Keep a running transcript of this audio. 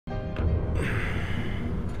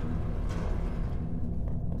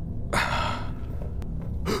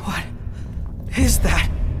is that?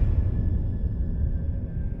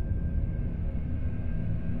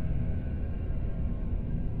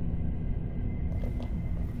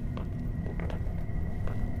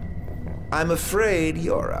 I'm afraid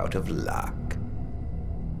you're out of luck.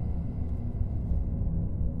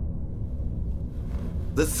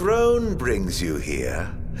 The throne brings you here.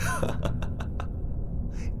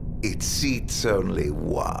 It seats only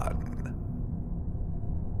one.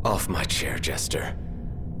 Off my chair, Jester.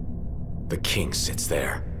 The king sits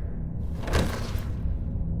there.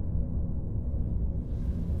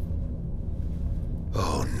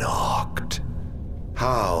 Oh, Noct.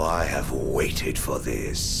 How I have waited for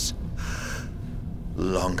this.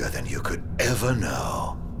 Longer than you could ever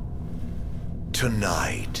know.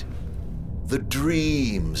 Tonight, the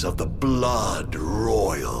dreams of the blood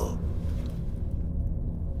royal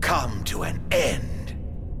come to an end.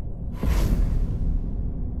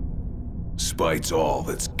 Spite's all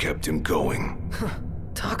that's kept him going.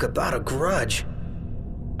 Talk about a grudge.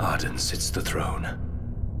 Ardyn sits the throne.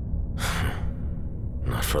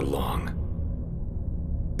 Not for long.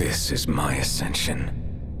 This is my ascension.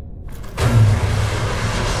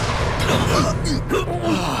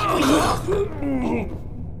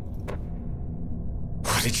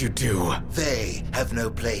 What did you do? They have no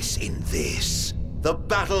place in this. The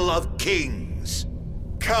Battle of Kings.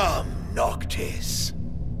 Come, Noctis.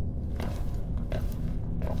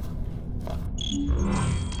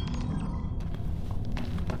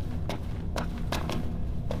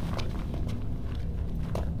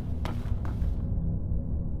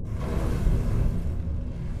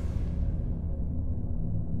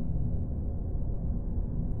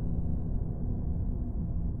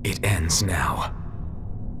 It ends now.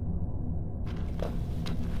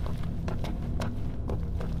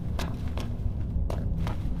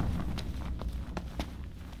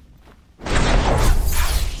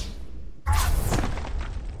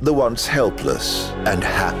 The once helpless and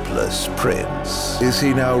hapless prince. Is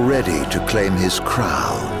he now ready to claim his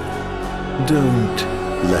crown? Don't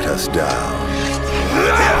let us down.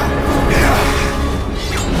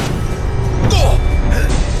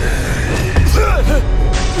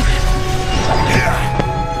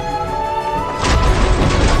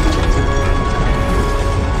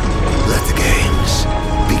 Let the games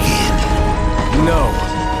begin. No.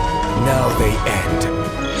 Now they end.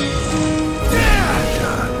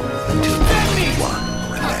 Until one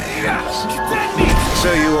remains. So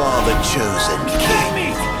you are the chosen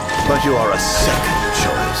king, but you are a second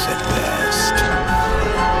choice at best.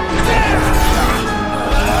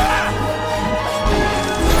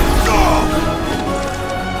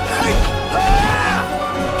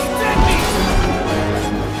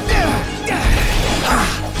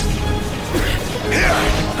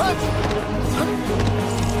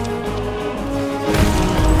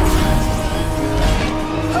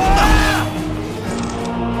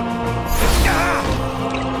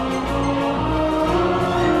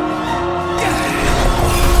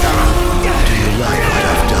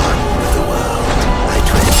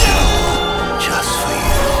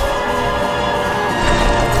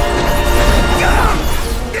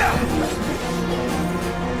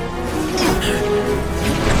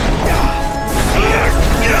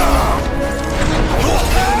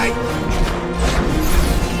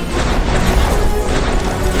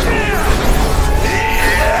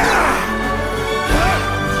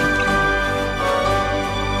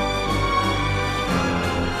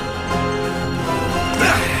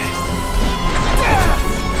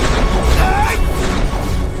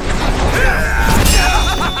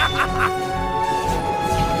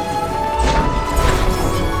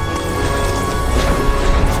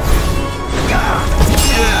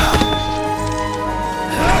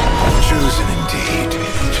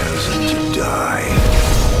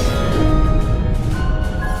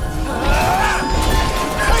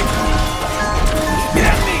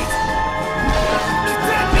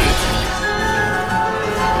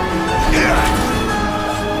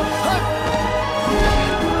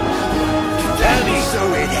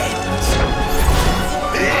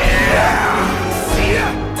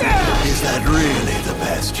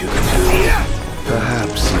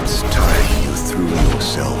 Perhaps it's time you threw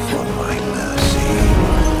yourself on my mercy.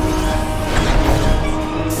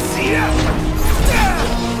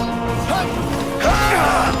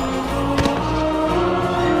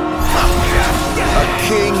 A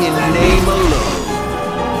king in name alone.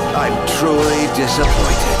 I'm truly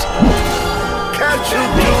disappointed. Can't you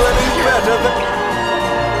do any better than that?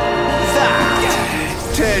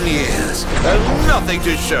 10 years and nothing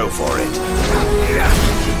to show for it.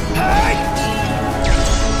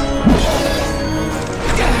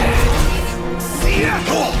 See ya!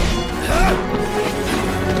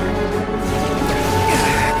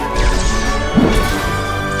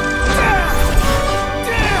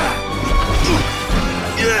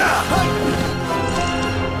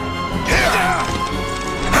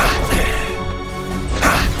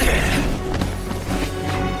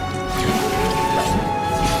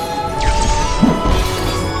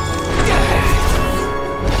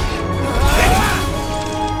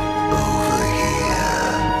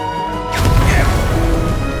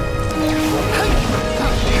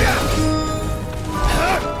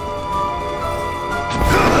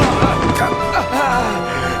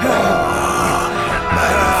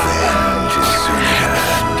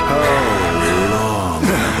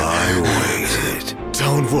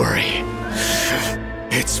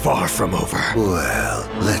 from over. Well,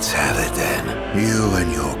 let's have it then. You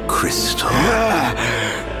and your crystal.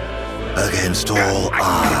 Against all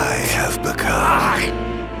I have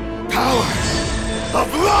become. Power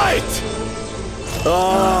of light!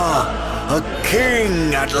 Ah, a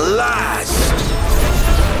king at last!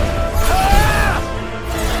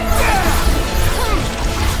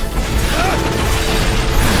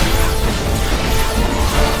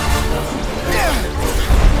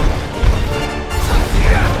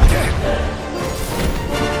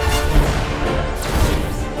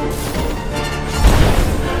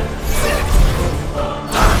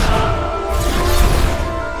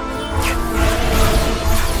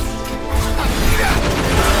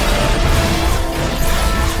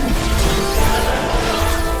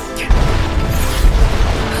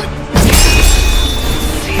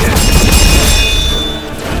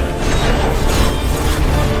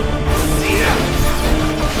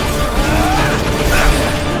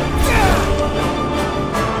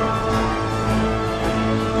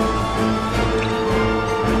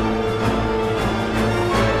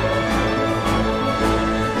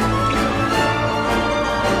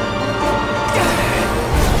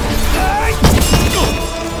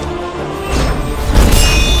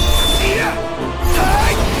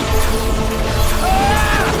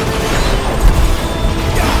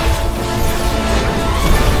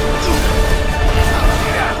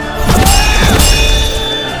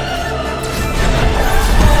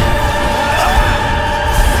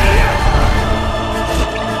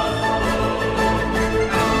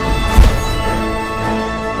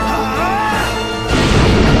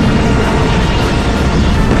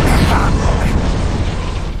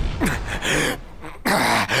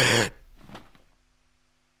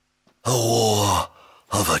 A war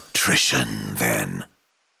of attrition, then.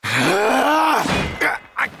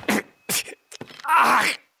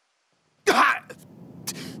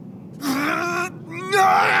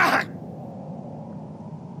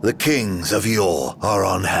 The kings of yore are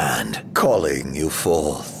on hand, calling you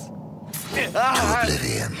forth to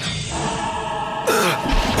oblivion.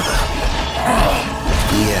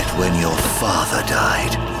 Yet when your father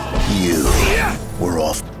died, you were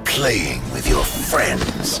off playing with your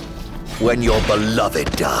friends. When your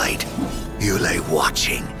beloved died, you lay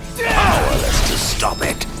watching, powerless to stop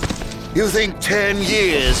it. You think 10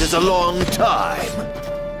 years is a long time?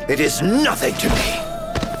 It is nothing to me.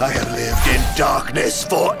 I have lived in darkness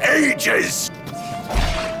for ages.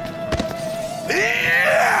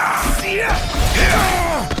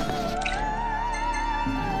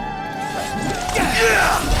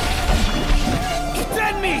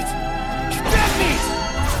 Dead meat! Dead meat!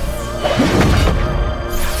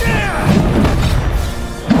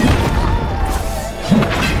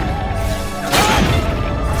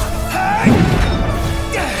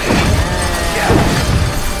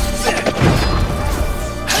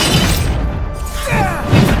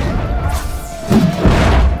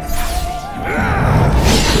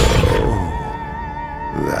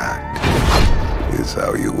 That is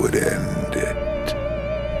how you would end it.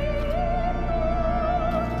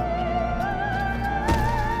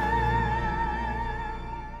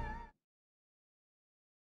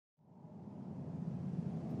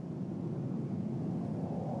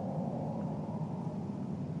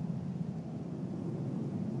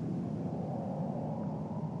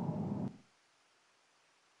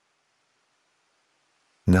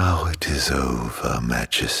 Now it is over,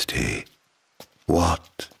 Majesty.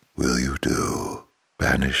 What will you do?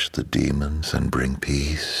 Banish the demons and bring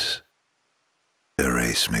peace?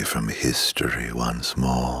 Erase me from history once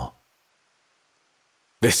more?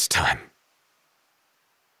 This time,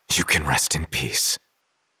 you can rest in peace.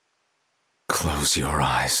 Close your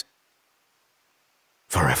eyes.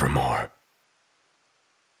 Forevermore.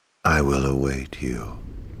 I will await you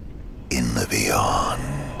in the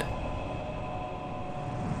beyond.